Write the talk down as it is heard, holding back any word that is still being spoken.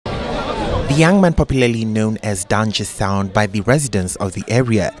The young man, popularly known as Danger Sound by the residents of the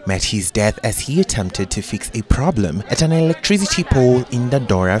area, met his death as he attempted to fix a problem at an electricity pole in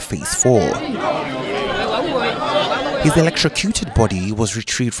Dandora Phase 4. His electrocuted body was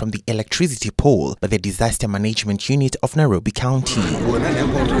retrieved from the electricity pole by the Disaster Management Unit of Nairobi County.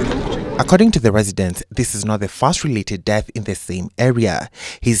 According to the residents, this is not the first related death in the same area.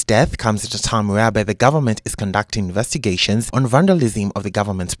 His death comes at a time whereby the government is conducting investigations on vandalism of the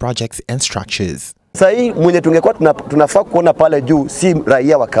government's projects and structures. Sahi mwenye tungekuwa tunafaa kuona pale juu si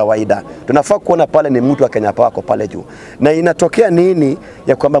raia wa kawaida. Tunafaa kuona pale ni mtu wa Kenya wako pale juu. Na inatokea nini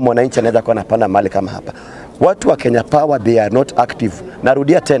ya kwamba mwananchi anaweza kuwa anapanda mali kama hapa? Watu wa Kenya Power, they are not active.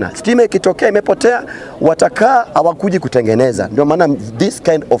 Narudia tena, stima ikitokea imepotea, watakaa hawakuji kutengeneza. Ndio maana this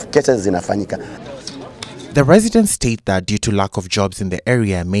kind of cases zinafanyika. The residents state that due to lack of jobs in the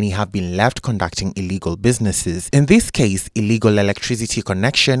area, many have been left conducting illegal businesses. In this case, illegal electricity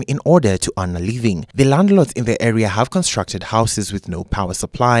connection in order to earn a living. The landlords in the area have constructed houses with no power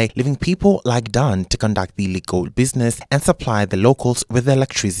supply, leaving people like Dan to conduct the illegal business and supply the locals with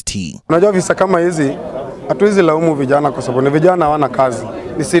electricity. Unajua visa kama hizi hatuwezi laumu vijana kwa sababu ni vijana hawana kazi.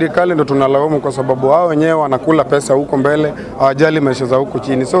 Ni serikali ndio tunalaumu kwa sababu wao wenyewe wanakula pesa huko mbele, hawajali maisha za huko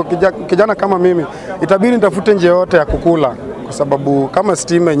chini. So kijana kama mimi itabidi nitafute njia yote ya kukula kwa sababu kama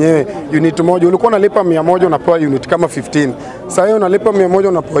stima yenyewe unit moja ulikuwa unalipa 100 unapewa unit kama 15. Sasa hiyo unalipa 100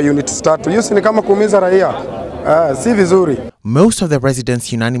 unapewa unit 3. Hiyo si ni kama kuumiza raia. Si vizuri. Most of the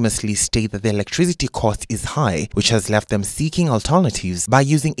residents unanimously state that the electricity cost is high, which has left them seeking alternatives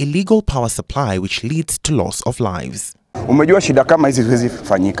by using illegal power supply, which leads to loss of lives. Umejua shida kama hizi ziwezi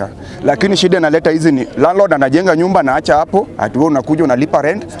fanyika, lakini shida inaleta hizi ni landlord anajenga nyumba na acha hapo, ati wewe unakuja unalipa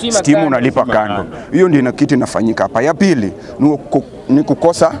rent, steam unalipa kando. Hiyo ndio kitu inafanyika hapa. Ya pili ni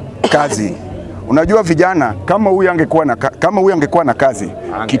kukosa kazi. Unajua vijana kama huyu angekuwa na kazi,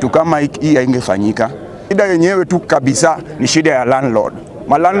 kitu kama hii haingefanyika. Shida yenyewe tu kabisa ni shida ya landlord.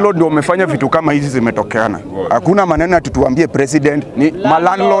 Landlord ndio wamefanya vitu kama hizi zimetokeana. Hakuna maneno tutuambie president, ni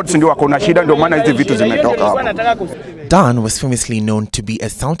landlords ndio wako na shida ndio maana hizi vitu zimetoka hapo. Dan was famously known to be a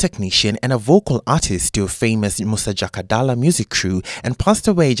sound technician and a vocal artist to a famous Musa Jakadala music crew and passed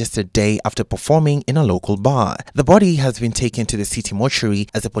away just a day after performing in a local bar. The body has been taken to the city mortuary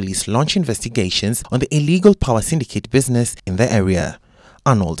as the police launch investigations on the illegal power syndicate business in the area.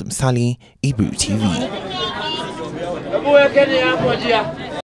 Arnold Msali, Ebru TV.